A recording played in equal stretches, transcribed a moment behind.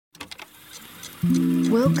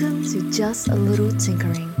Welcome to Just a Little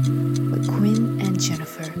Tinkering with Quynh and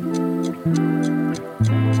Jennifer.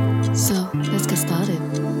 So, let's get started.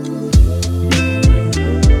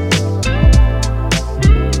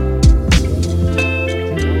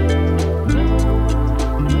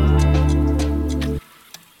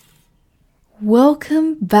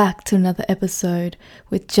 Welcome back to another episode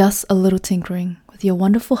with Just a Little Tinkering with your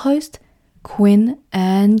wonderful host, Quynh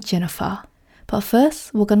and Jennifer. But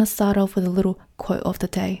first, we're going to start off with a little quote of the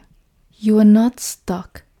day. You are not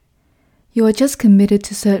stuck. You are just committed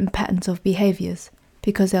to certain patterns of behaviors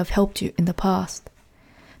because they have helped you in the past.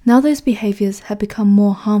 Now those behaviors have become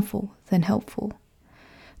more harmful than helpful.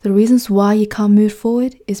 The reasons why you can't move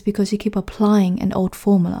forward is because you keep applying an old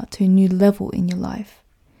formula to a new level in your life.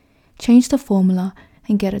 Change the formula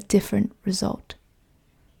and get a different result.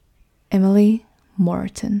 Emily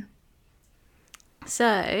Moreton.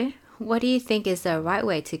 So, what do you think is the right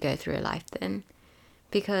way to go through life then?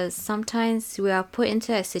 Because sometimes we are put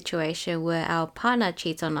into a situation where our partner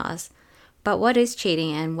cheats on us. But what is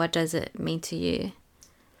cheating and what does it mean to you?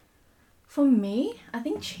 For me, I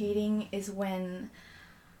think cheating is when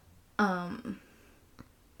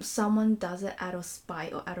someone does it out of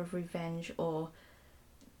spite or out of revenge or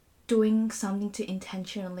doing something to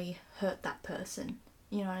intentionally hurt that person.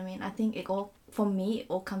 You know what I mean? I think it all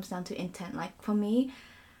comes down to intent. Like for me,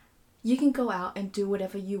 you can go out and do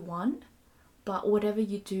whatever you want, but whatever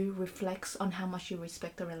you do reflects on how much you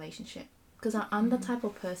respect the relationship. Because I'm the type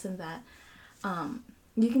of person that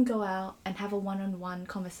you can go out and have a one-on-one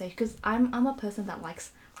conversation. Because I'm a person that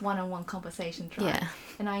likes one-on-one conversations, right? Yeah.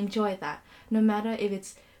 And I enjoy that. No matter if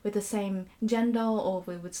it's with the same gender or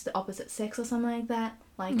if it's the opposite sex or something like that.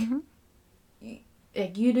 Like,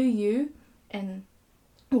 like you do you, and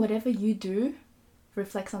whatever you do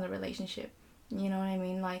reflects on the relationship. You know what I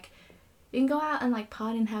mean? Like, you can go out and like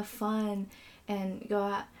party and have fun and go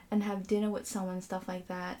out and have dinner with someone, stuff like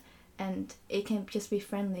that, and it can just be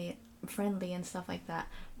friendly and stuff like that.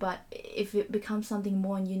 But if it becomes something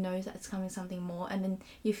more and you know that it's coming something more, and then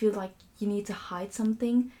you feel like you need to hide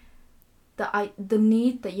something, the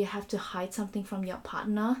need that you have to hide something from your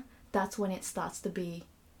partner, that's when it starts to be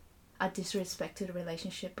a disrespect to the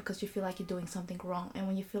relationship, because you feel like you're doing something wrong. And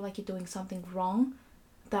when you feel like you're doing something wrong,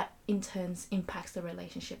 that in turn impacts the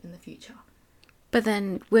relationship in the future. But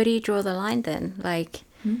then where do you draw the line then? Like,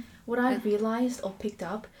 what I realized or picked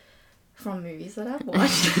up from movies that I've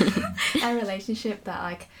watched and relationship that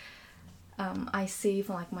like I see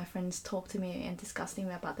from like my friends talk to me and discuss to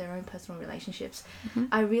me about their own personal relationships,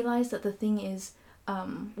 I realized that the thing is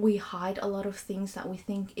we hide a lot of things that we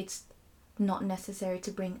think it's not necessary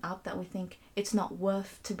to bring up, that we think it's not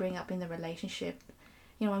worth to bring up in the relationship.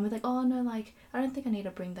 You know, and we're like, oh no, like, I don't think I need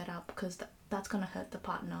to bring that up because that's going to hurt the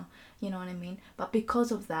partner. You know what I mean? But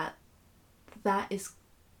because of that is,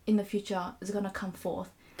 in the future, is going to come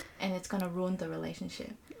forth and it's going to ruin the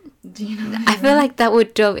relationship. Do you know what I mean? I feel like that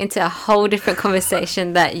would delve into a whole different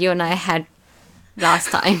conversation that you and I had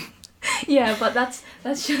last time. Yeah, but that's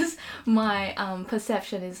just my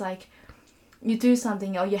perception. Is like, you do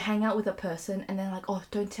something or you hang out with a person and then like, oh,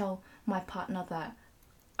 don't tell my partner that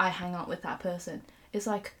I hang out with that person. It's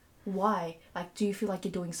like, why? Like, do you feel like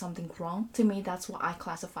you're doing something wrong? To me, that's what I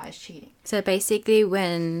classify as cheating. So basically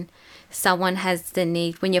when someone has the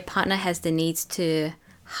need, when your partner has the needs to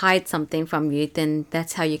hide something from you, then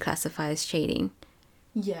that's how you classify as cheating.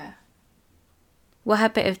 Yeah. What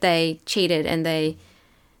happened if they cheated and they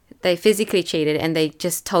physically cheated and they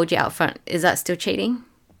just told you out front? Is that still cheating?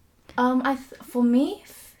 For me,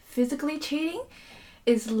 physically cheating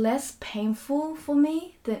is less painful for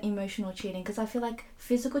me than emotional cheating, because I feel like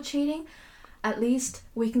physical cheating, at least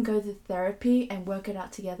we can go to therapy and work it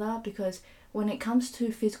out together, because when it comes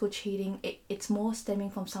to physical cheating, it's more stemming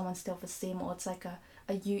from someone's self-esteem, or it's like a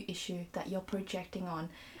you issue that you're projecting on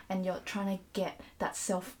and you're trying to get that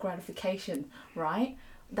self-gratification, right?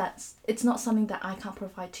 It's not something that I can't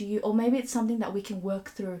provide to you, or maybe it's something that we can work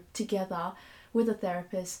through together with a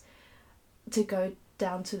therapist to go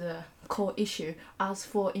down to the core issue. As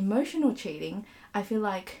for emotional cheating, I feel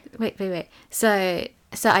like... Wait. So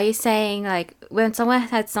are you saying like when someone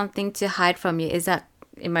had something to hide from you, is that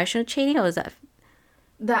emotional cheating, or is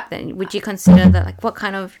that then would you consider that like what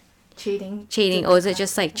kind of cheating, or is it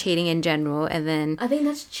just like cheating in general? And then I think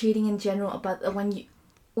that's cheating in general, but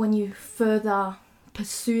when you further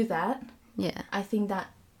pursue that, yeah, I think that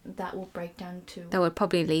will break down to... that would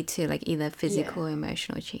probably lead to like either physical or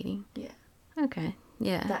emotional cheating. Yeah. Okay.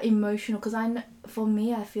 Yeah. That emotional, because for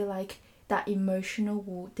me, I feel like that emotional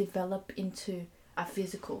will develop into a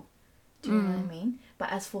physical. Do you know what I mean?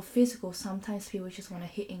 But as for physical, sometimes people just want to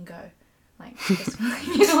hit and go, Like, just,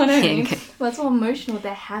 you know what I mean? But it's more emotional. They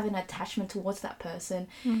have an attachment towards that person.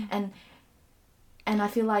 And I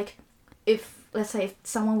feel like if, let's say, if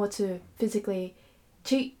someone were to physically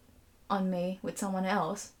cheat on me with someone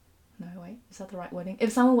else, no, wait, is that the right wording?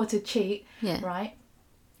 If someone were to cheat, right,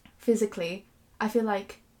 physically, I feel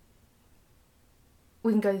like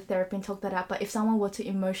we can go to therapy and talk that out. But if someone were to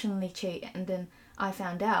emotionally cheat and then I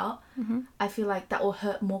found out, I feel like that will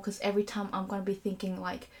hurt more, because every time I'm going to be thinking,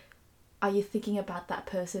 like, are you thinking about that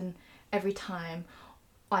person every time,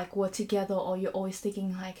 like, we're together, or you're always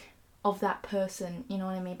thinking, like, of that person, you know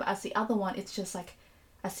what I mean? But as the other one, it's just, like,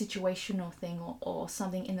 a situational thing, or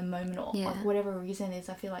something in the moment, or like, whatever reason is,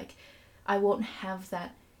 I feel like I won't have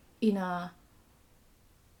that inner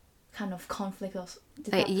kind of conflict. Or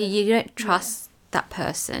like, you don't trust that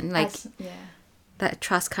person. Like, that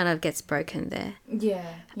trust kind of gets broken there. Yeah.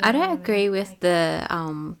 I don't agree with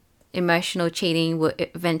the emotional cheating will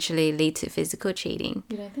eventually lead to physical cheating.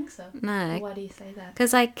 You don't think so? No. Why do you say that?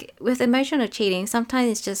 Because, like, with emotional cheating,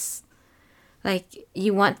 sometimes it's just, like,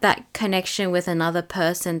 you want that connection with another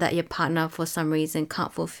person that your partner, for some reason,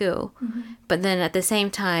 can't fulfill. But then at the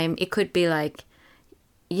same time, it could be, like,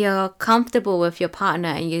 you're comfortable with your partner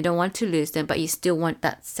and you don't want to lose them, but you still want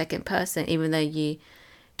that second person, even though you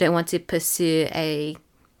don't want to pursue a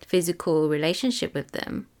physical relationship with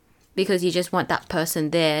them, because you just want that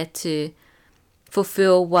person there to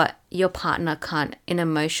fulfill what your partner can't in an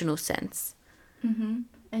emotional sense. And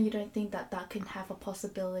you don't think that can have a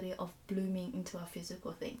possibility of blooming into a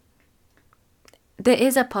physical thing? There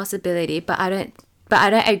is a possibility, but I don't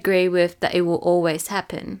agree with that it will always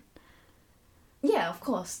happen. Yeah, of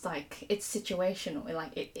course, like, it's situational,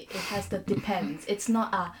 like, it has the depends. It's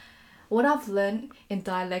not a, what I've learned in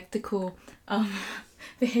dialectical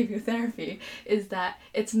behavioral therapy is that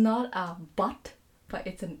it's not a but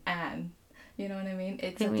it's an and. You know what I mean?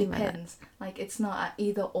 It's a depends. Like, it's not a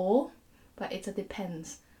either or, but it's a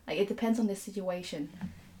depends. Like, it depends on the situation.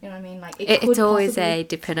 You know what I mean? Like, it's always a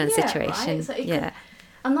dependent situation. Right? So could,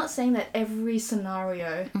 I'm not saying that every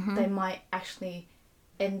scenario they might actually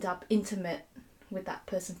end up intimate with that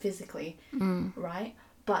person physically, right?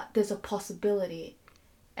 But there's a possibility,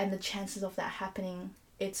 and the chances of that happening,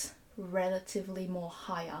 it's relatively more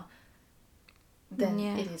higher than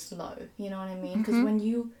it is low. You know what I mean? Because when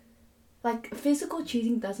you, like, physical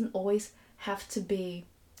cheating doesn't always have to be,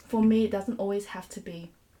 for me, it doesn't always have to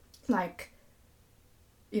be, like,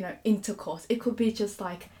 you know, intercourse. It could be just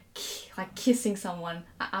like kissing someone.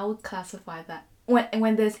 I would classify that,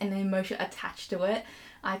 when there's an emotion attached to it,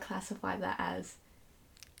 I classify that as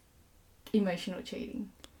emotional cheating,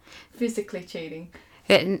 physically cheating.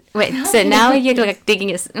 Wait, so now you're, like, digging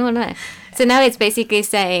your... Oh, no. So now it's basically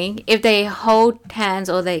saying if they hold hands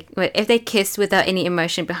or if they kiss without any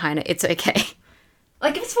emotion behind it, it's okay.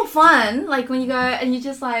 Like, if it's for fun, like, when you go and you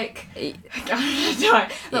just, like...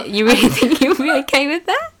 You really think you'll be okay with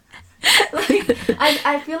that? Like,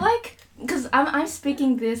 I feel like... Because I'm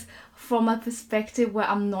speaking this from a perspective where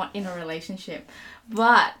I'm not in a relationship.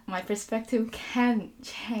 But my perspective can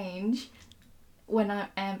change when I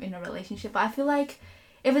am in a relationship. But I feel like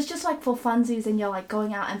if it's just, like, for funsies and you're, like,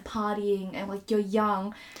 going out and partying and, like, you're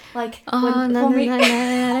young, like... Oh, no, I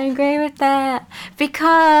don't agree with that.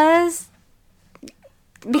 Because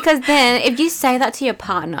then if you say that to your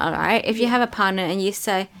partner, right? If you have a partner and you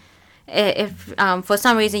say, if for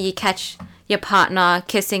some reason you catch your partner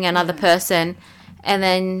kissing another person, and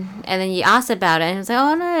then you ask about it, and it's like,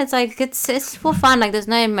 oh no, it's like, it's for fun, like, there's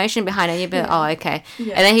no emotion behind it. You'd be like, oh, okay.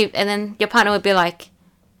 And then your partner would be like,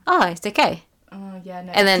 oh, it's okay. Oh yeah,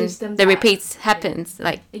 no. And then the repeats happens,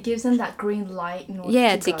 like, it gives them that green light in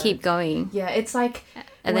order to keep going. Yeah, it's like,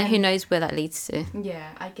 and then who knows where that leads to.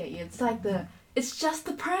 Yeah, I get you. It's like it's just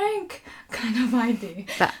a prank kind of idea.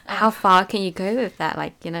 But how far can you go with that?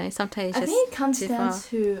 Like, you know, sometimes I think it comes down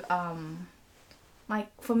to like,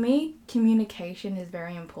 for me, communication is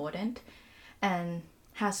very important, and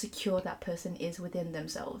how secure that person is within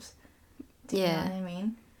themselves. Do you know what I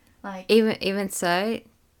mean? Like, even so.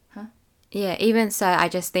 Huh? Yeah, even so, I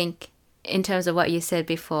just think, in terms of what you said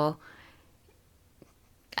before,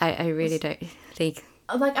 I really don't think.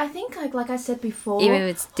 Like, I think, like I said before, even if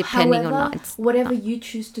it's depending however, or not, whatever you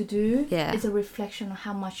choose to do is a reflection of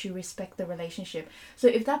how much you respect the relationship. So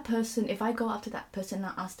if I go up to that person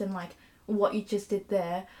and ask them, like, what you just did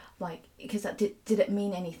there, like, because that did it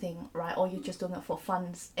mean anything, right? Or you're just doing it for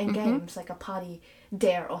fun and games, like a party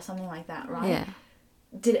dare or something like that, right? Yeah.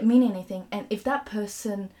 Did it mean anything? And if that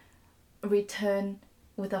person return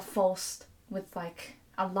with like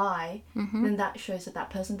a lie, then that shows that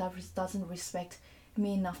person doesn't respect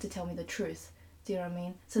me enough to tell me the truth. Do you know what I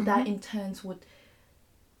mean? So that in turns would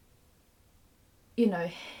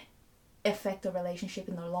affect the relationship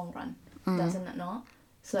in the long run, doesn't it not?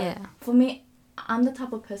 So Yeah. for me, I'm the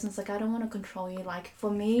type of person, it's like, I don't want to control you. Like, for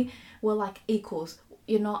me, we're like equals.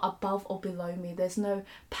 You're not above or below me. There's no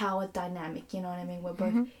power dynamic, you know what I mean? We're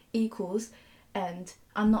both equals, and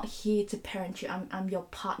I'm not here to parent you. I'm your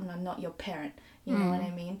partner, not your parent, you know what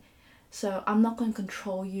I mean? So I'm not going to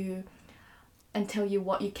control you and tell you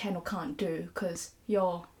what you can or can't do, because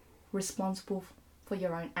you're responsible for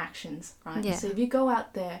your own actions, right? Yeah. So if you go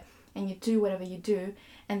out there and you do whatever you do,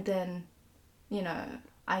 and then,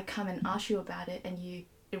 I come and ask you about it, and you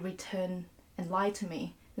return and lie to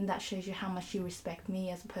me, then that shows you how much you respect me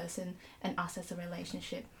as a person and us as a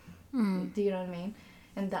relationship. Do you know what I mean?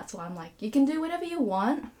 And that's why I'm like, you can do whatever you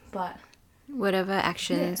want, but whatever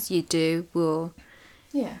actions you do will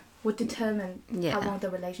would determine how long the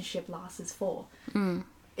relationship lasts for.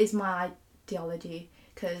 Is my ideology.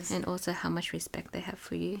 And also how much respect they have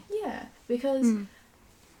for you. Yeah, because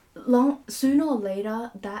sooner or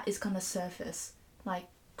later that is gonna surface. Like,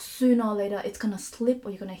 sooner or later it's gonna slip,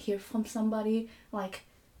 or you're gonna hear from somebody. Like,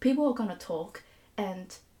 people are gonna talk,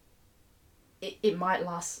 and it might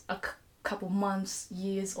last a couple months,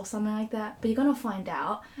 years, or something like that, but you're gonna find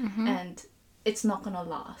out, and it's not gonna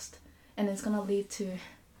last, and it's gonna lead to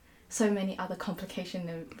so many other complications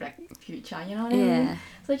in the future, you know what I mean?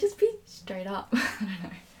 So just be straight up. I don't know.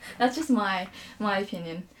 That's just my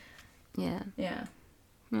opinion. Yeah.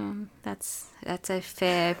 That's a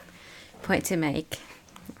fair point to make.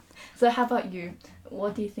 So how about you?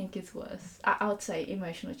 What do you think is worse? I would say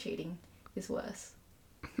emotional cheating is worse.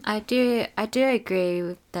 I do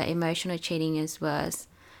agree that emotional cheating is worse.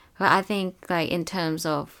 But I think, like, in terms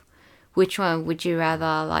of which one would you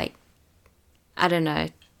rather, like, I don't know,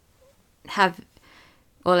 have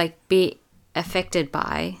or like be affected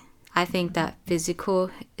by, I think that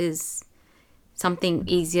physical is something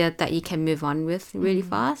easier that you can move on with really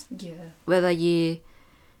fast. Yeah. Whether you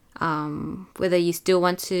still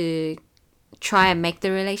want to try and make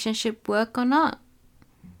the relationship work or not,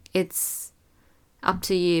 it's up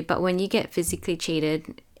to you. But when you get physically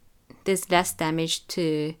cheated, there's less damage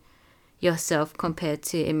to yourself compared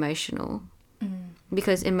to emotional.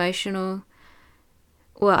 Because emotional,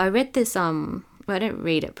 well, I read this, well, I didn't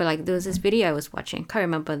read it, but like there was this video I was watching, can't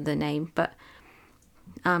remember the name, but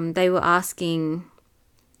they were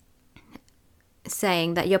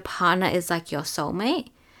saying that your partner is like your soulmate,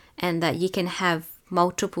 and that you can have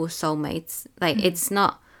multiple soulmates. Like, it's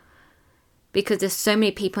not, because there's so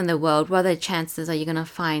many people in the world, what are the chances are you going to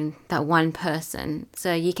find that one person?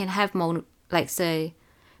 So you can have so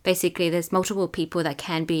basically there's multiple people that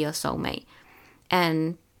can be your soulmate.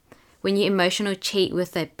 And when you emotional cheat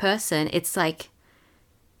with a person, it's like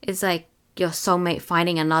your soulmate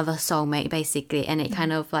finding another soulmate, basically, and it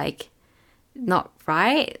kind of like not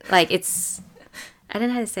right. Like, it's, I don't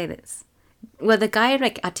know how to say this. Well, the guy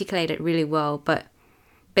like articulated it really well, but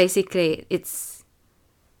basically it's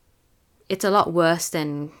a lot worse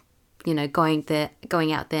than, going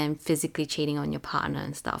out there and physically cheating on your partner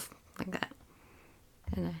and stuff like that.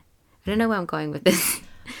 I don't know where I'm going with this.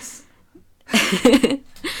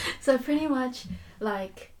 So pretty much,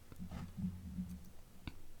 like,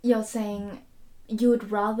 you're saying you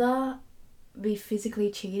would rather be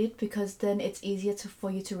physically cheated, because then it's easier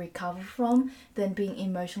for you to recover from, than being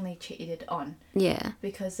emotionally cheated on. Yeah.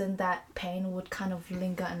 Because then that pain would kind of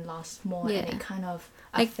linger and last more, and it kind of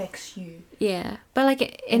affects you. Yeah. But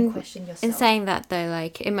like in question yourself. In saying that though,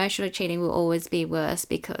 like, emotional cheating will always be worse,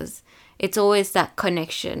 because it's always that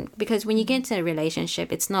connection. Because when you get into a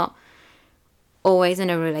relationship, it's not always in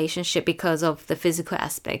a relationship because of the physical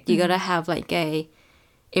aspect. You gotta have like a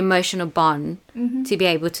emotional bond to be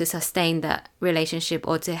able to sustain that relationship,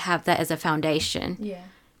 or to have that as a foundation. Yeah.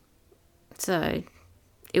 So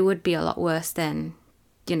it would be a lot worse than,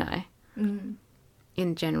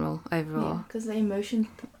 in general, overall. Because the emotion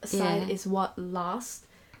side is what lasts.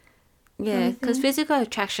 Yeah, because physical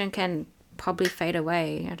attraction can probably fade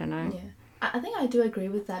away. I don't know. Yeah. I think I do agree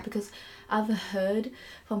with that, because I've heard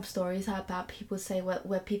from stories about people say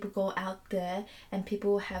where people go out there and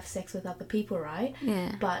people have sex with other people, right?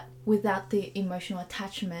 Yeah. But without the emotional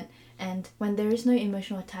attachment, and when there is no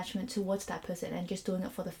emotional attachment towards that person and just doing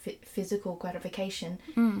it for the physical gratification,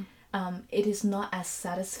 it is not as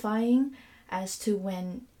satisfying as to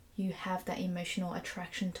when you have that emotional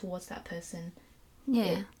attraction towards that person.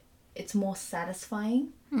 Yeah. It's more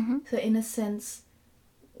satisfying. So in a sense,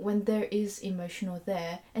 when there is emotional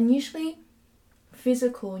there, and usually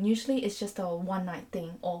it's just a one night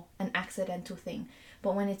thing or an accidental thing,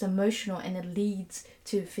 but when it's emotional and it leads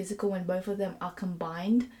to physical, when both of them are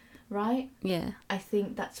combined, right? Yeah. I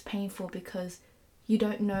think that's painful, because you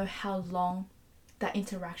don't know how long that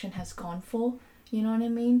interaction has gone for, you know what I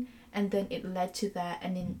mean? And then it led to that,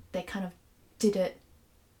 and then they kind of did it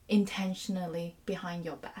intentionally behind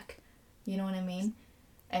your back, you know what I mean?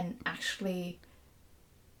 And actually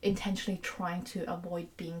intentionally trying to avoid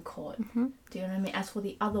being caught. Mm-hmm. Do you know what I mean? As for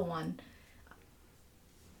the other one,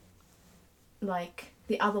 like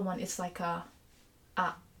the other one is like a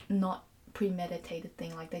not premeditated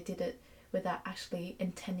thing, like they did it without actually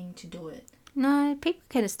intending to do it. No, people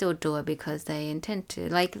can still do it because they intend to.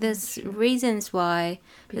 Like, there's True. reasons why,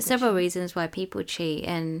 there's several cheat. reasons why people cheat,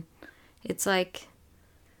 and it's like,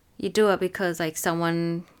 you do it because, like,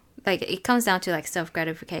 someone, like, it comes down to, like,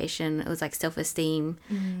 self-gratification, it was, like, self-esteem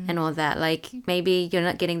and all that. Like, maybe you're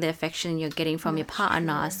not getting the affection you're getting from your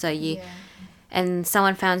partner, true. so you, Yeah. and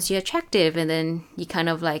someone finds you attractive, and then you kind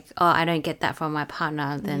of like, oh, I don't get that from my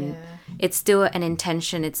partner, then it's still an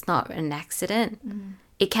intention, it's not an accident.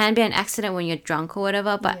 It can be an accident when you're drunk or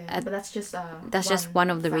whatever, but that's just just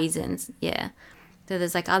one of the factor. reasons. Yeah. So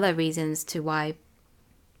there's like other reasons to why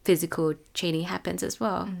physical cheating happens as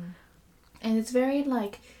well. And it's very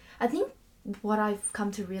like, I think what I've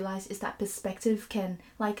come to realize is that perspective can,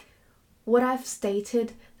 like, what I've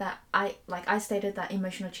stated, that I stated that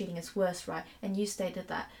emotional cheating is worse, right? And you stated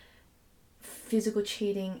that physical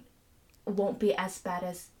cheating won't be as bad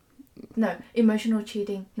as emotional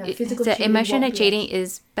cheating. Physical cheating. Emotional cheating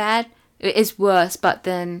is bad. It's worse, but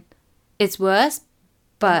then it's worse,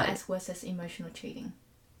 but not as worse as emotional cheating.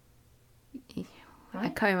 Right? I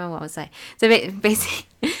can't remember what I was saying. So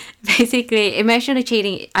basically, emotional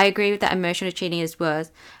cheating. I agree with that. Emotional cheating is worse,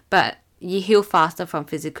 but you heal faster from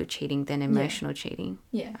physical cheating than emotional cheating.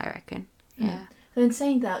 Yeah, I reckon. Yeah. So in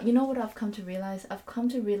saying that, you know what I've come to realize? I've come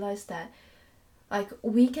to realize that, like,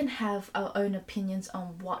 we can have our own opinions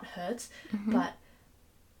on what hurts,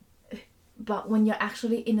 but when you're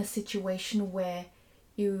actually in a situation where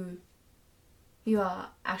you are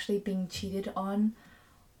actually being cheated on,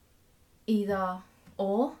 either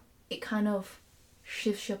or, it kind of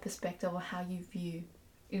shifts your perspective on how you view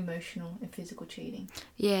emotional and physical cheating.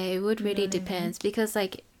 Yeah, it would really depends, because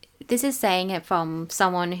like, this is saying it from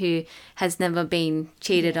someone who has never been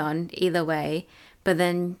cheated on either way, but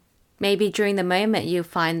then maybe during the moment you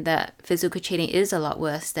find that physical cheating is a lot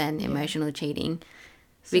worse than emotional cheating,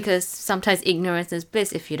 because sometimes ignorance is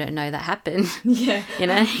bliss if you don't know that happened. Yeah. You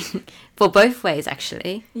know, for both ways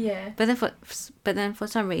actually. Yeah. But then for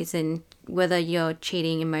some reason, whether you're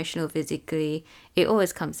cheating emotionally or physically, it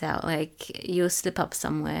always comes out. Like, you'll slip up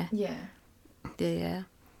somewhere. Yeah. Yeah.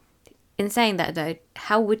 In saying that though,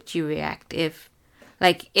 how would you react if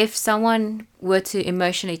someone were to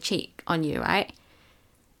emotionally cheat on you, right?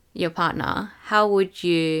 Your partner, how would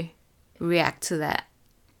you react to that?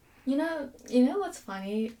 You know what's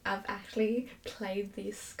funny? I've actually played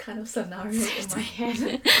this kind of scenario in my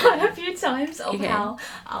head quite a few times of how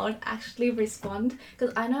I would actually respond.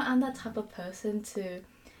 Because I know I'm that type of person to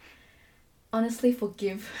honestly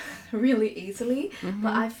forgive really easily.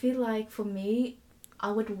 But I feel like for me,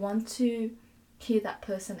 I would want to hear that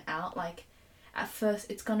person out. Like, at first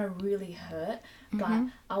it's gonna really hurt, but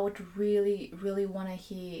I would really, really want to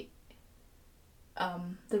hear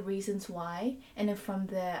the reasons why, and then from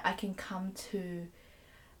there I can come to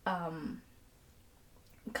a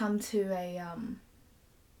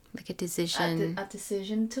like a decision, a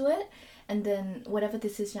decision to it. And then whatever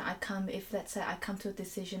decision if let's say I come to a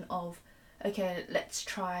decision of, okay, let's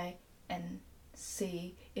try and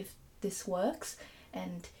see if this works,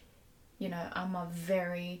 and I'm a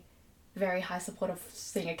very, very high supporter of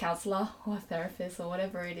seeing a counsellor or a therapist or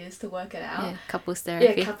whatever it is to work it out. Yeah, couples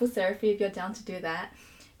therapy. Yeah, couples therapy, if you're down to do that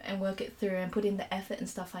and work it through and put in the effort and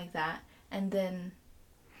stuff like that, and then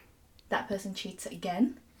that person cheats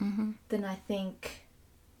again, then I think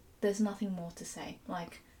there's nothing more to say.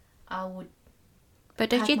 Like, I would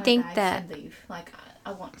don't you think that and leave. Like,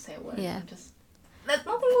 I won't say a word. Yeah. There's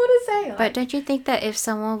nothing more to say. Like, but don't you think that if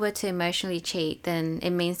someone were to emotionally cheat, then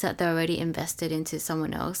it means that they're already invested into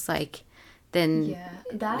someone else? Like, then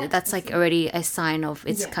that's like already a sign of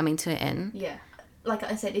it's coming to an end. Yeah. Like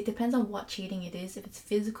I said, it depends on what cheating it is. If it's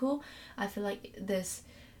physical, I feel like there's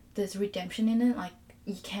redemption in it. Like,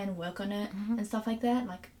 you can work on it and stuff like that.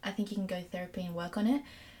 Like, I think you can go therapy and work on it.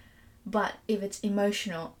 But if it's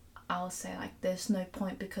emotional, I'll say, like, there's no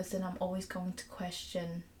point, because then I'm always going to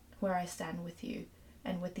question where I stand with you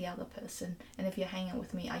and with the other person. And if you're hanging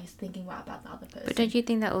with me, are you thinking about the other person? But don't you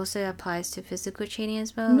think that also applies to physical cheating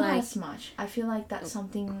as well? Not as much. I feel like that's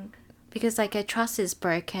something... Because, like, a trust is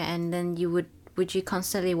broken, and then would you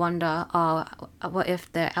constantly wonder, oh, what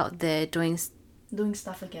if they're out there doing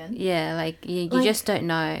stuff again? Yeah, like, you just don't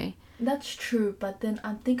know. That's true, but then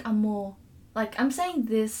I think I'm more... Like, I'm saying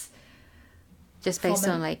this Just based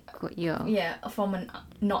on like what you're... Yeah, from a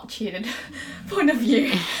not cheated point of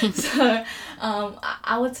view. So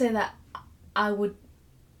I would say that I would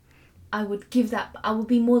give that, I would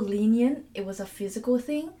be more lenient if it was a physical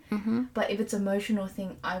thing. But if it's emotional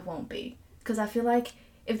thing, I won't be. Because I feel like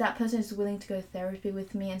if that person is willing to go therapy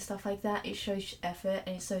with me and stuff like that, it shows effort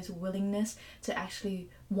and it shows willingness to actually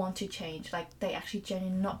want to change. Like they actually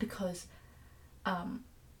genuinely, not because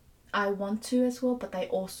I want to as well, but they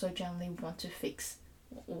also generally want to fix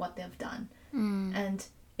what they've done. And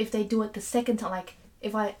if they do it the second time, like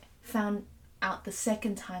if I found out the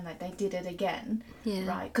second time like they did it again,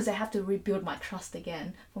 right, because I have to rebuild my trust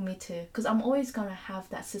again for me to, because I'm always gonna have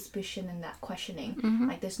that suspicion and that questioning,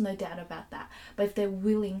 like there's no doubt about that. But if they're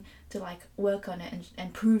willing to like work on it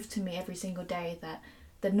and prove to me every single day that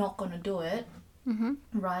they're not gonna do it,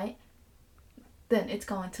 right, then it's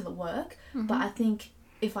going to work. But I think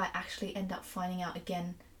if I actually end up finding out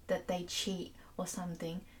again that they cheat or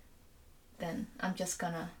something, then I'm just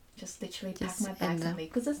gonna literally pack my bags and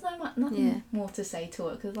leave, because there's nothing more to say to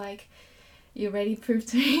it, because like you already proved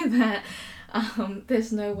to me that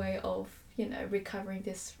there's no way of, you know, recovering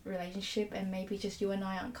this relationship, and maybe just you and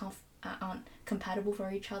I aren't compatible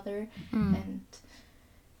for each other, and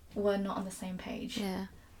we're not on the same page.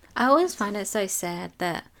 I always find it so sad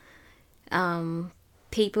that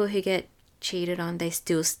people who get cheated on, they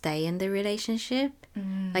still stay in the relationship.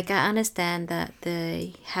 Like I understand that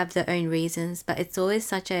they have their own reasons, but it's always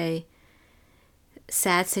such a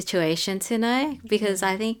sad situation to know, because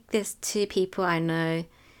I think there's two people I know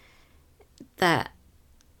that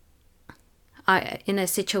are in a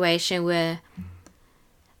situation where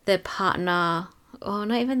the partner, or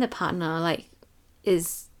not even the partner, like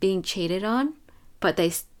is being cheated on, but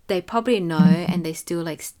they probably know and they still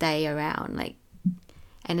like stay around, like,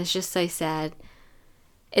 and it's just so sad.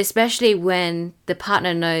 Especially when the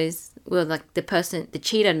partner knows, well, like the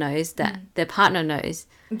cheater knows that their partner knows,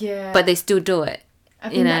 but they still do it. I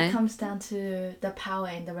think that comes down to the power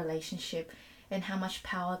in the relationship and how much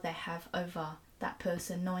power they have over that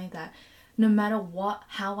person, knowing that no matter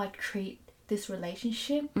how I treat this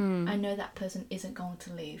relationship, I know that person isn't going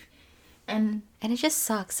to leave. And it just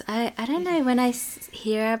sucks. I don't know, when I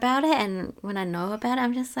hear about it and when I know about it,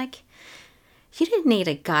 I'm just like, you didn't need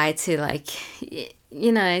a guy to like,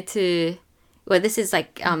 you know, to, well, this is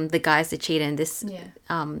like the guys that cheat in this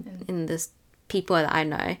in this people that I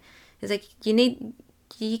know. It's like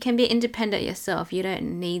you can be independent yourself. You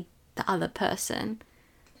don't need the other person.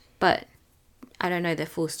 But I don't know the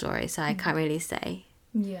full story, so I can't really say.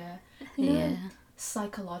 Yeah. You know,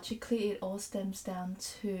 psychologically, it all stems down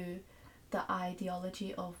to the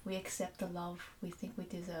ideology of we accept the love we think we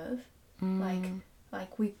deserve.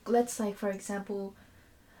 Like we, let's say for example,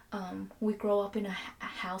 we grow up in a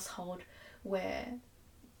household where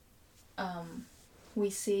we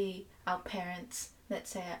see our parents,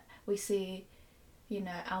 let's say we see, you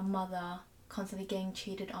know, our mother constantly getting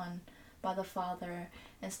cheated on by the father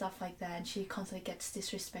and stuff like that, and she constantly gets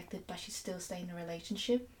disrespected, but she still stays in a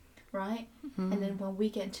relationship, right? And then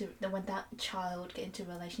when that child get into a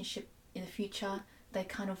relationship in the future, they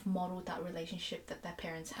kind of model that relationship that their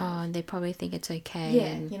parents have. Oh, and they probably think it's okay.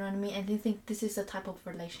 Yeah, you know what I mean? And they think this is the type of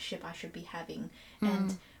relationship I should be having.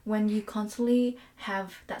 And when you constantly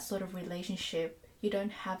have that sort of relationship, you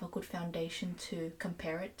don't have a good foundation to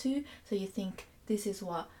compare it to. So you think this is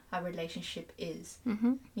what a relationship is.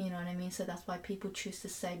 You know what I mean? So that's why people choose to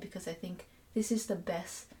stay, because they think this is the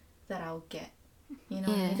best that I'll get. You know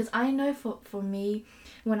what I mean? Because I know for me,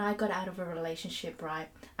 when I got out of a relationship, right,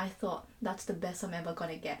 I thought that's the best I'm ever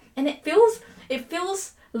gonna get, and it feels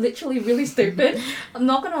literally really stupid. I'm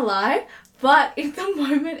not gonna lie, but in the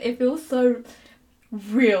moment it feels so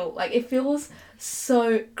real. Like it feels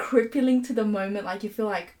so crippling to the moment. Like you feel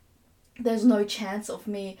like there's no chance of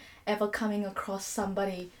me ever coming across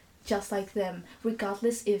somebody just like them,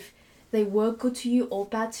 regardless if they were good to you or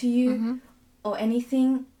bad to you or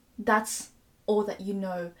anything. That's all that you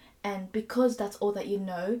know, and because that's all that you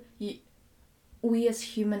know, we as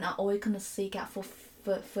human are always gonna seek out for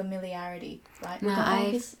familiarity, right? No,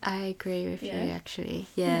 I agree with you actually.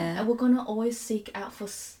 Yeah. And we're gonna always seek out for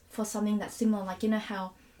something that's similar. Like, you know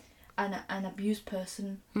how an abused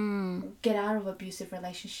person get out of abusive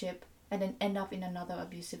relationship and then end up in another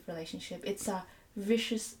abusive relationship. It's a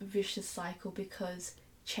vicious cycle, because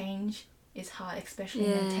change is hard, especially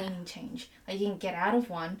maintaining change. Like you can get out of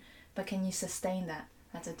one, but can you sustain that?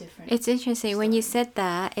 That's a different It's interesting. When you said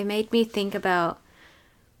that, it made me think about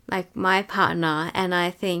like my partner, and I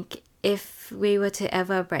think if we were to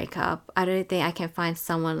ever break up, I don't think I can find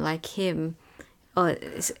someone like him, or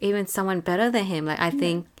even someone better than him. Like I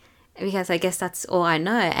think because I guess that's all I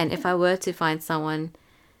know. And if I were to find someone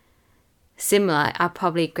similar, I'll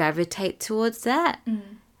probably gravitate towards that.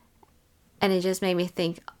 And it just made me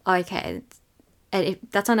think, okay, and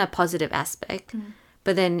that's on a positive aspect.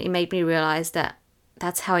 But then it made me realize that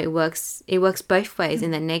that's how it works. It works both ways in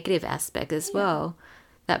the negative aspect as well.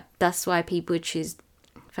 That's why people choose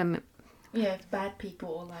bad people,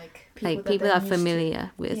 or like people that are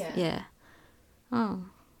familiar with. Yeah. Oh.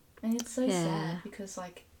 And it's so sad because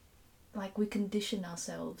like we condition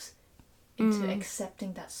ourselves into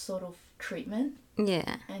accepting that sort of treatment.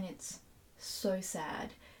 Yeah. And it's so sad.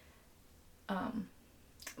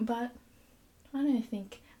 But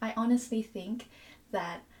I honestly think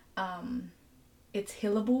that it's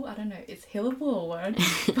healable. I don't know, it's healable a word,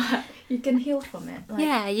 but you can heal from it.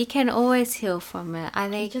 Like, you can always heal from it. I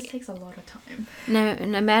think it just takes a lot of time.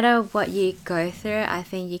 No matter what you go through, I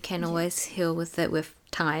think you can always heal with it with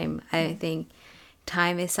time. I think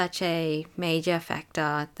time is such a major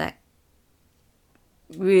factor that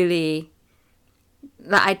really,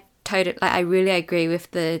 I really agree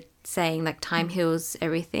with the saying, like, time heals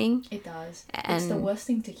everything. It does. And it's the worst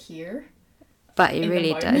thing to hear. But it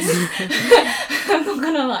really does. I'm not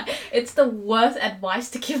gonna lie. It's the worst advice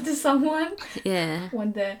to give to someone. Yeah.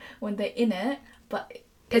 When they're in it, but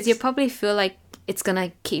because you probably feel like you're gonna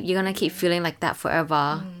keep feeling like that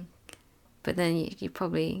forever. But then you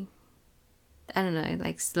probably, I don't know,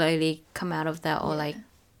 like slowly come out of that, or like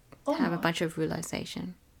have a bunch of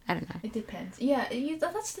realization. I don't know. It depends. Yeah,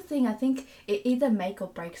 that's the thing. I think it either make or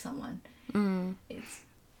break someone.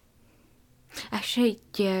 Actually,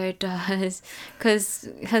 yeah, it does.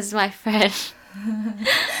 Because my friend,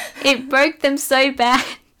 it broke them so bad.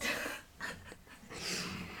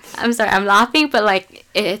 I'm sorry, I'm laughing, but like,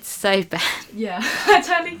 it's so bad. Yeah, I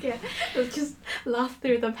totally get it. Just laugh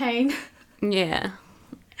through the pain. Yeah.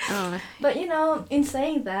 Oh. But in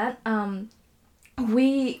saying that,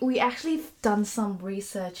 we actually done some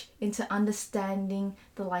research into understanding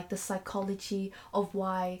the psychology of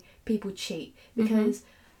why people cheat, because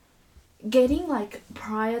getting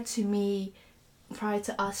prior to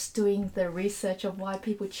us doing the research of why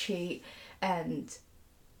people cheat and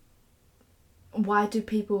why don't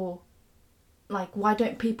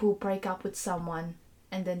people break up with someone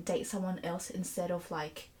and then date someone else instead of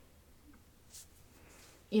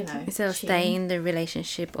instead of staying in the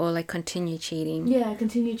relationship or continue cheating. Yeah,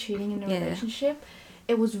 continue cheating in the relationship.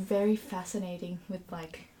 It was very fascinating with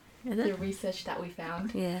the research that we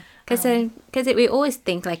found. Yeah, because we always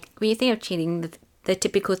think when you think of cheating, the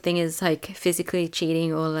typical thing is physically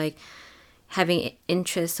cheating or having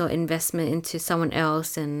interest or investment into someone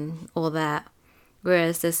else and all that.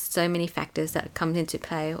 Whereas there's so many factors that come into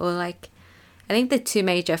play, or I think the two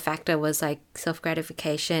major factor was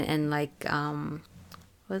self-gratification and what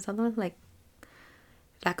was the other one,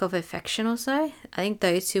 lack of affection or so. I think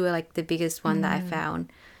those two were the biggest one that I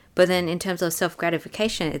found. But then in terms of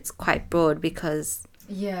self-gratification, it's quite broad because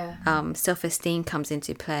self-esteem comes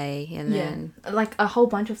into play, and then a whole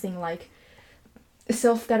bunch of things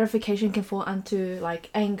self-gratification can fall into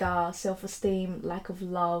anger, self-esteem, lack of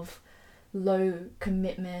love, low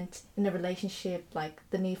commitment in a relationship,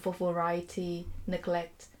 the need for variety,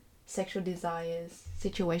 neglect, sexual desires,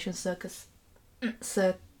 circumstances,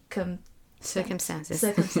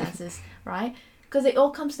 right? Because it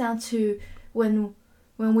all comes down to when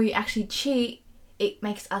we actually cheat, it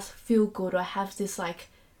makes us feel good or have this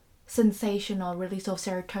sensation or release of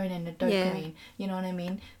serotonin and dopamine. You know what I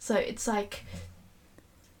mean? So it's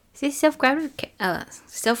see,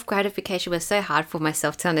 self-gratification was so hard for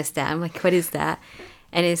myself to understand. I'm what is that?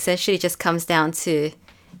 And it essentially just comes down to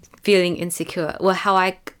feeling insecure. Well, how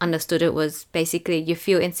I understood it was basically you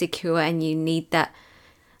feel insecure and you need that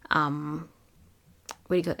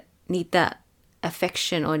need that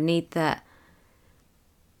affection or need that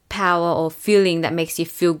power or feeling that makes you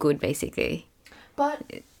feel good, basically. But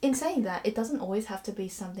in saying that, it doesn't always have to be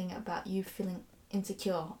something about you feeling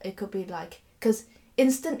insecure. It could be because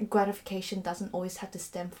instant gratification doesn't always have to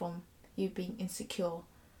stem from you being insecure.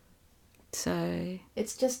 So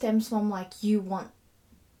it just stems from you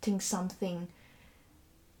wanting something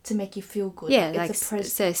to make you feel good. Yeah, it's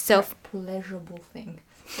pleasurable thing.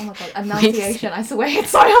 Oh my god, enunciation! I swear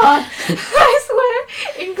it's so hard. I swear,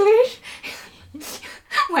 English.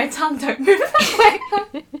 My tongue don't move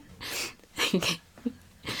that way. Okay.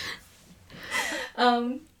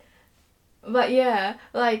 But yeah,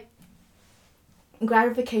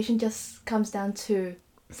 gratification just comes down to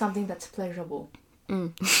something that's pleasurable.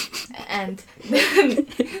 And then,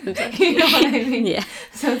 you know what I mean? Yeah.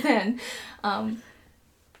 So then,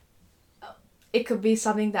 it could be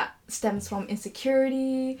something that stems from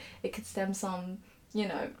insecurity. It could stem from,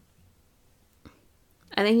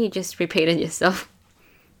 I think you just repeated yourself.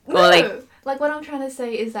 No, like what I'm trying to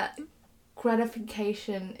say is that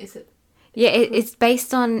gratification is it. Yeah, it's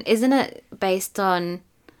based on, isn't it based on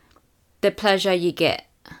the pleasure you get?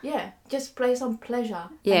 Yeah, just based on pleasure.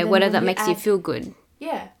 Yeah, whether that makes you feel good.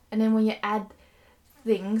 Yeah, and then when you add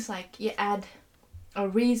things, like you add a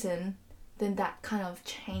reason, then that kind of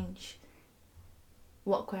change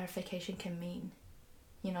what gratification can mean.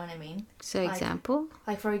 You know what I mean? So example?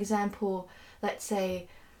 Like for example, let's say,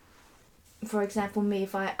 for example, me,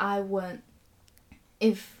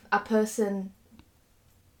 if a person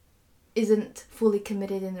isn't fully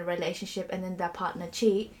committed in a relationship and then their partner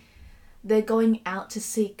cheat, they're going out to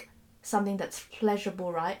seek something that's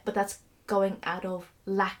pleasurable, right? But that's going out of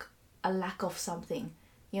a lack of something.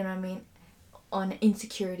 You know what I mean? On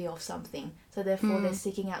insecurity of something. So therefore they're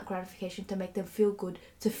seeking out gratification to make them feel good,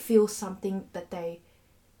 to feel something that they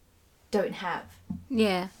don't have.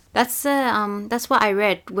 Yeah. That's what I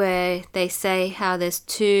read, where they say how there's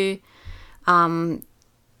two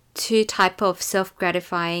type of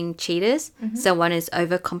self-gratifying cheaters. Mm-hmm. So one is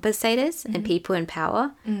overcompensators and people in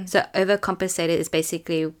power. So overcompensator is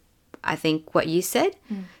basically, I think, what you said.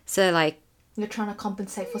 So like you're trying to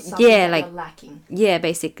compensate for something that you're lacking. Yeah,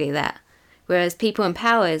 basically that. Whereas people in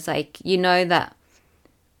power is like, you know that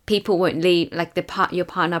people won't leave, like your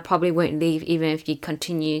partner probably won't leave even if you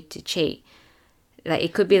continue to cheat. Like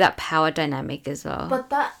it could be that power dynamic as well.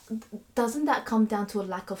 But doesn't that come down to a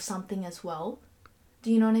lack of something as well?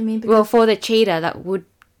 Do you know what I mean? Because well, for the cheater, I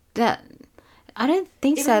don't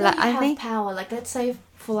think so. Like I think power. Like let's say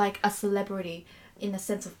for like a celebrity, in the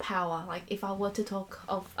sense of power. Like if I were to talk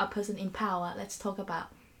of a person in power, let's talk about,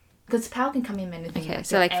 because power can come in many things. Okay, like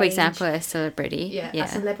so like for example, a celebrity. Yeah, a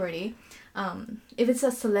celebrity. If it's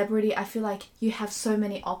a celebrity, I feel like you have so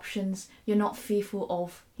many options. You're not fearful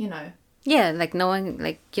of, you know. Yeah, like no one,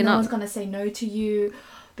 like you're no not. No one's gonna say no to you,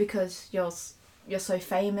 because you're so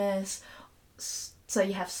famous. So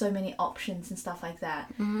you have so many options and stuff like that.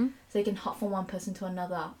 Mm-hmm. So you can hop from one person to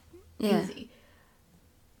another easy.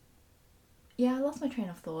 Yeah, I lost my train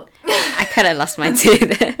of thought. I kind of lost mine too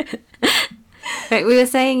there. Right, we were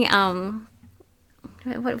saying,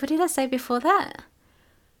 what did I say before that?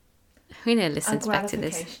 We need to listen back to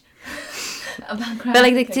this. But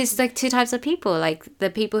like there's like two types of people, like the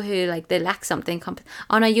people who like they lack something.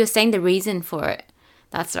 Oh no, you were saying the reason for it.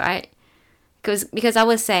 That's right. Because I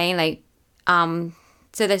was saying like,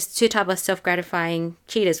 so there's two types of self-gratifying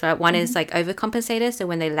cheaters, right? One is like overcompensators. So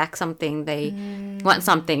when they lack something, they want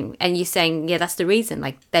something. And you're saying, yeah, that's the reason.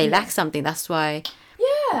 Like they lack something. That's why.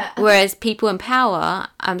 Yeah. Whereas people in power,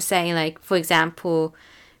 I'm saying like, for example,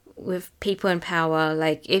 with people in power,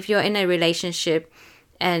 like if you're in a relationship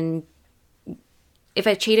and if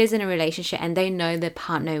a cheater's in a relationship and they know their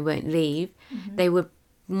partner won't leave, they were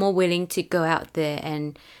more willing to go out there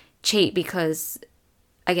and cheat because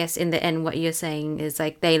I guess in the end what you're saying is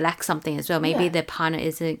like they lack something as well. Maybe their partner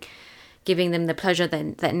isn't giving them the pleasure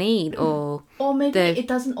that need, or maybe it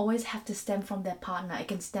doesn't always have to stem from their partner. It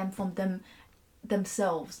can stem from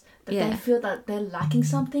themselves, that they feel that they're lacking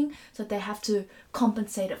something, so they have to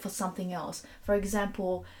compensate it for something else. For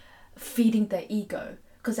example, feeding their ego,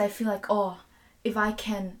 because they feel like, oh, if I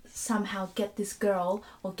can somehow get this girl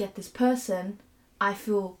or get this person, I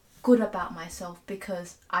feel good about myself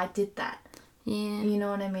because I did that. Yeah. You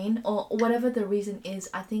know what I mean? Or whatever the reason is,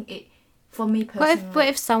 I think it, for me personally... What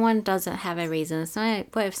if someone doesn't have a reason? So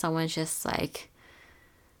what if someone's just like...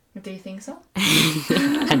 Do you think so?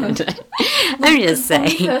 I don't know. I'm just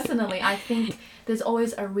saying. For me personally, I think there's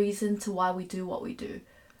always a reason to why we do what we do.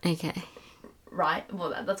 Okay. Right?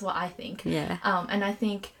 Well, that's what I think. Yeah. And I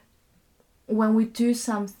think when we do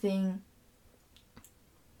something...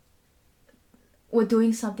 We're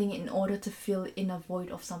doing something in order to fill in a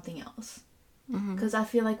void of something else. Because I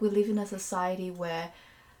feel like we live in a society where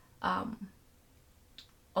of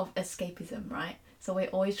escapism, right? So we're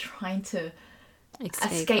always trying to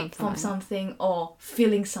escape from something or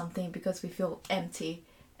feeling something because we feel empty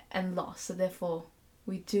and lost. So therefore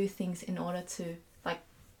we do things in order to, like,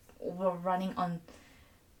 we're running on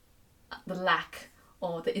the lack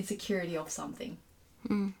or the insecurity of something.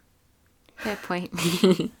 Fair point.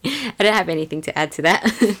 I don't have anything to add to that.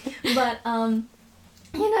 But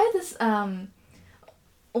you know, this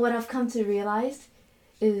what I've come to realize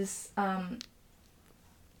is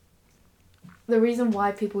the reason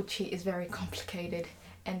why people cheat is very complicated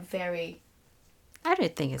and very... I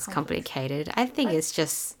don't think it's complicated. I think it's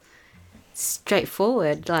just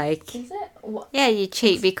straightforward. Like, is it? Yeah, you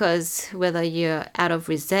cheat because whether you're out of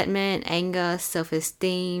resentment, anger,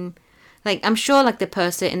 self-esteem. Like, I'm sure like the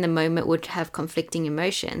person in the moment would have conflicting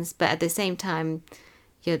emotions, but at the same time,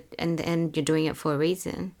 you're doing it for a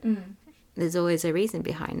reason. There's always a reason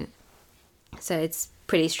behind it. So it's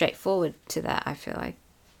pretty straightforward to that, I feel like.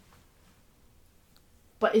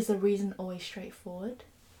 But is the reason always straightforward?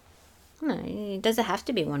 No, it doesn't have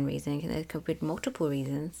to be one reason. There could be multiple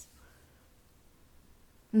reasons.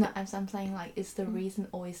 No, I'm saying, like, is the reason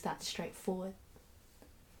always that straightforward?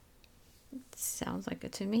 Sounds like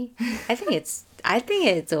it to me. I think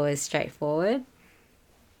it's always straightforward.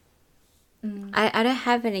 I don't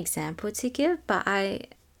have an example to give, but I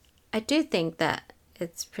do think that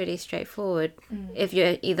it's pretty straightforward. If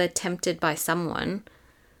you're either tempted by someone,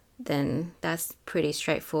 then that's pretty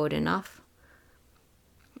straightforward enough.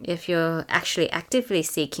 If you're actually actively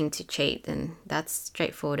seeking to cheat, then that's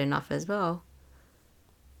straightforward enough as well.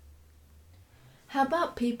 How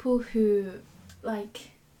about people who,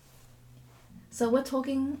 like... So we're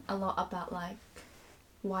talking a lot about, like,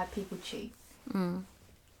 why people cheat.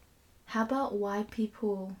 How about why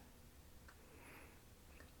people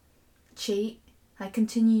cheat, like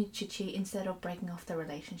continue to cheat instead of breaking off the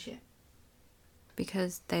relationship?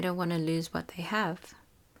 Because they don't want to lose what they have.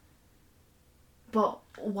 But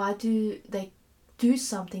why do they do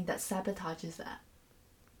something that sabotages that?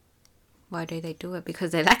 Why do they do it?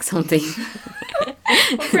 Because they lack something.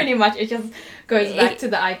 Well, pretty much it just goes back to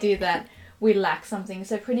the idea that we lack something.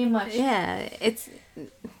 So pretty much... Yeah,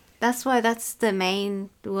 that's why that's the main...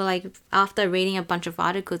 Well, like, after reading a bunch of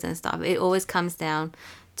articles and stuff, it always comes down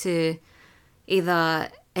to either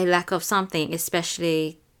a lack of something,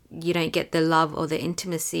 especially you don't get the love or the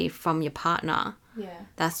intimacy from your partner. Yeah.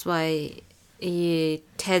 That's why you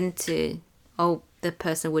tend to... Or the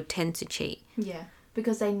person would tend to cheat. Yeah,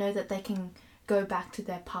 because they know that they can go back to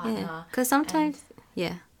their partner. Yeah, because sometimes...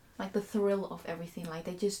 Yeah. Like the thrill of everything. Like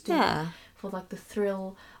they just do it for like the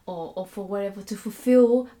thrill or for whatever, to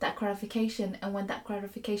fulfill that gratification. And when that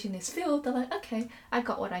gratification is filled, they're like, okay, I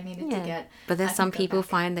got what I needed to get. But then some people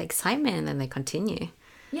find the excitement and then they continue.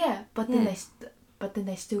 Yeah, but then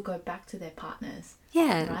they still go back to their partners.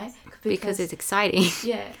 Yeah, right? Because it's exciting.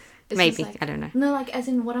 Yeah. Maybe, like, I don't know. No, like as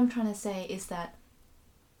in what I'm trying to say is that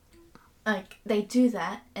like they do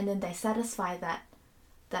that and then they satisfy that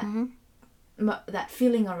that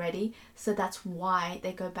feeling already, so that's why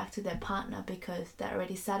they go back to their partner, because they're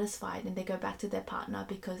already satisfied, and they go back to their partner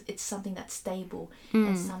because it's something that's stable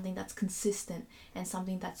and something that's consistent and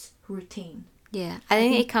something that's routine. Yeah, I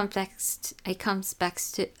think it comes back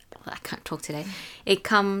to I can't talk today. It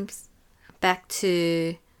comes back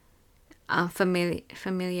to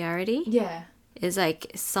familiarity. Yeah, it's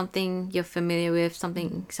like something you're familiar with,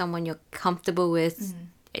 someone you're comfortable with.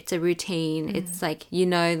 It's a routine. It's like, you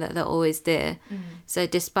know that they're always there. So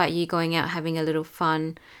despite you going out having a little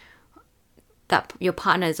fun, that your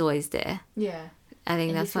partner is always there. Yeah. I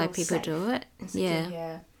think that's why people do it.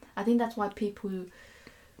 Yeah. I think that's why people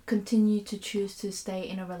continue to choose to stay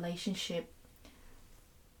in a relationship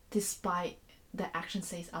despite the action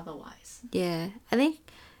says otherwise. Yeah. I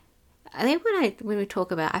think when we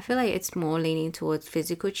talk about, I feel like it's more leaning towards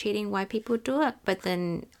physical cheating, why people do it. But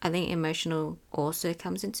then I think emotional also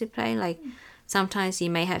comes into play. Like sometimes you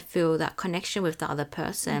may feel that connection with the other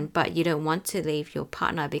person, but you don't want to leave your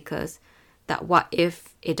partner because that what if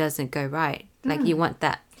it doesn't go right? Like you want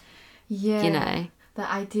that, yeah, you know.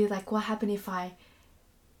 The idea, like what happened if I,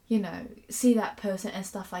 see that person and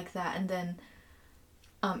stuff like that, and then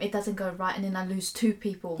it doesn't go right, and then I lose two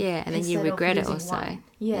people. Yeah, and then you regret it also.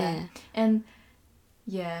 Yeah. And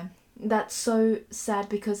that's so sad,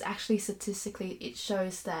 because actually statistically it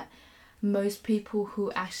shows that most people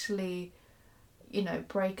who actually,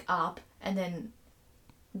 break up and then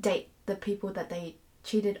date the people that they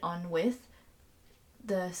cheated on with,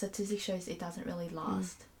 the statistic shows it doesn't really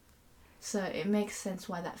last. So it makes sense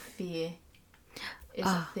why that fear is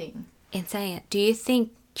a thing. In saying it, do you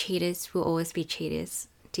think cheaters will always be cheaters?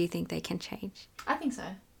 Do you think they can change? I think so.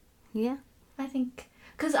 Yeah? I think...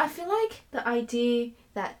 Because I feel like the idea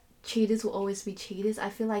that cheaters will always be cheaters, I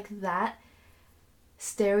feel like that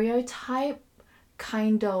stereotype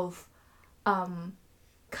kind of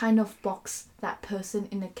box that person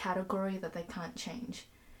in a category that they can't change.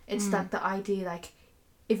 It's like the idea, like,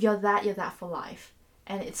 if you're that for life.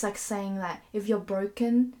 And it's like saying that if you're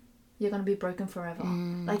broken, you're going to be broken forever.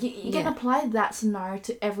 Like, you can apply that scenario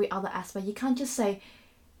to every other aspect. You can't just say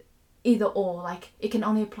either or. Like, it can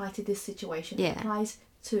only apply to this situation. Yeah. It applies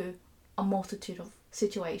to a multitude of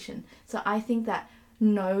situations. So I think that,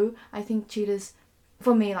 I think cheaters,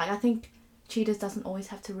 for me, like, I think cheaters doesn't always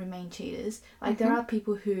have to remain cheaters. Like, there are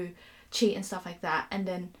people who cheat and stuff like that, and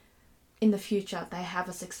then in the future, they have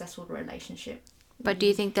a successful relationship. But do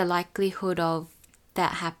you think the likelihood of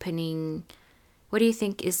that happening... What do you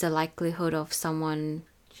think is the likelihood of someone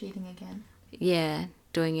cheating again. Yeah,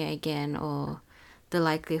 doing it again, or the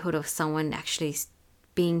likelihood of someone actually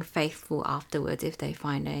being faithful afterwards if they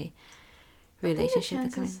find a relationship. I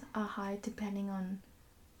think the chances are high depending on.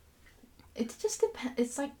 It just depends.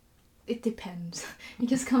 It's like it depends. It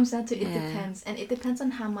just comes down to it depends, and it depends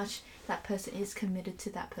on how much that person is committed to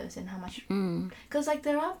that person. How much? Because like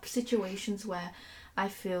there are situations where I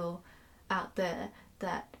feel out there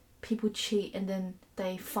that people cheat and then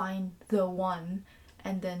they find the one,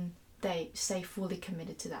 and then they stay fully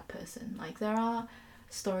committed to that person. Like there are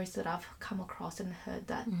stories that I've come across and heard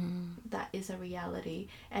that that is a reality,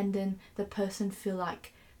 and then the person feel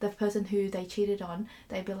like the person who they cheated on,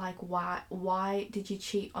 they'd be like, why did you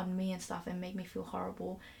cheat on me and stuff and make me feel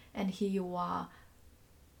horrible, and here you are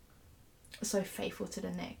so faithful to the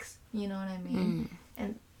next, you know what I mean?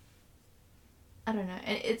 And I don't know,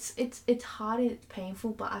 and it's hard, it's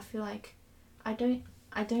painful, but I feel like I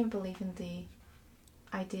don't believe in the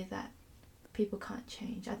idea that people can't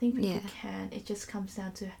change. I think people can. It just comes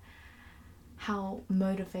down to how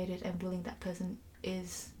motivated and willing that person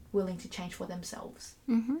is willing to change for themselves.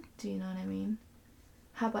 Do you know what I mean?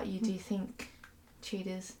 How about you? Do you think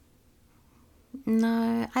cheaters?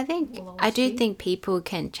 No, I do think people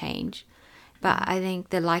can change, but I think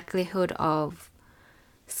the likelihood of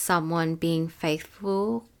someone being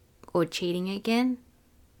faithful or cheating again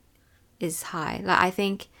is high. Like I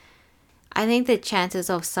think the chances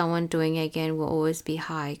of someone doing it again will always be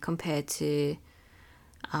high compared to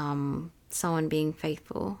someone being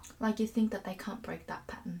faithful. Like you think that they can't break that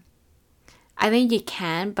pattern? I think you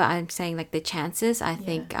can, but I'm saying like the chances I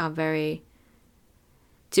think are very...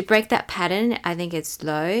 To break that pattern, I think it's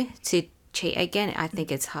low. To cheat again, I think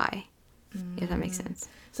it's high. If that makes sense.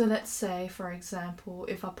 So let's say, for example,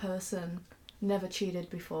 if a person never cheated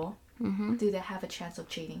before, do they have a chance of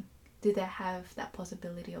cheating? Do they have that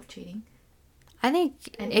possibility of cheating? I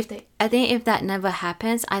think if that never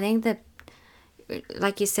happens, I think that,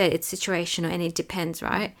 like you said, it's situational and it depends,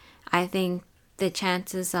 right? I think the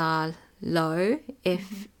chances are low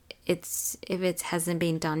if it hasn't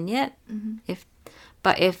been done yet.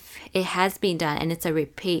 But if it has been done and it's a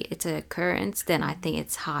repeat, it's an occurrence, then I think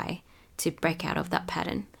it's high to break out of that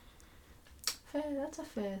pattern. Fair, that's a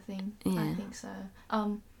fair thing. Yeah. I think so.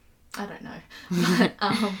 I don't know, but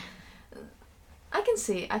I can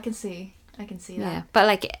see that. Yeah, but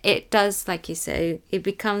like it does, like you say, it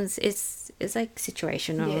becomes it's like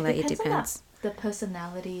situational. Yeah, like it depends on the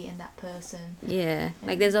personality and that person. Yeah,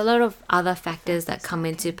 like there's a lot of other factors that come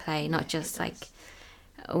into play, not just like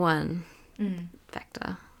one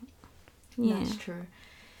factor. Yeah, that's true.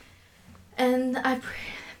 And I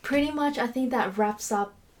pretty much I think that wraps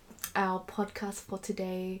up our podcast for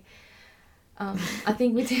today. I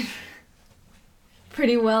think we did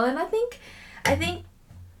pretty well, and I think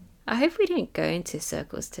I hope we didn't go into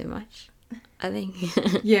circles too much. I think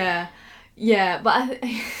yeah, but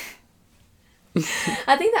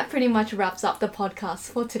I think that pretty much wraps up the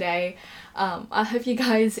podcast for today. I hope you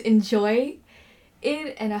guys enjoy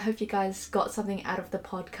it, and I hope you guys got something out of the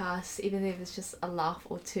podcast, even if it's just a laugh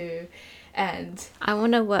or two. And I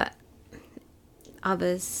wonder what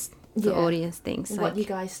the audience thinks. What you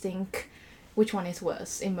guys think, which one is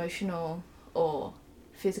worse, emotional or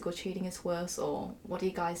physical cheating is worse, or what do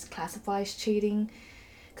you guys classify as cheating?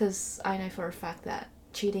 Because I know for a fact that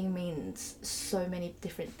cheating means so many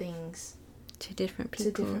different things to different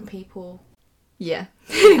people. Yeah.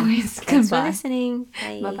 Anyways, thanks for listening.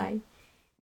 Bye. Bye.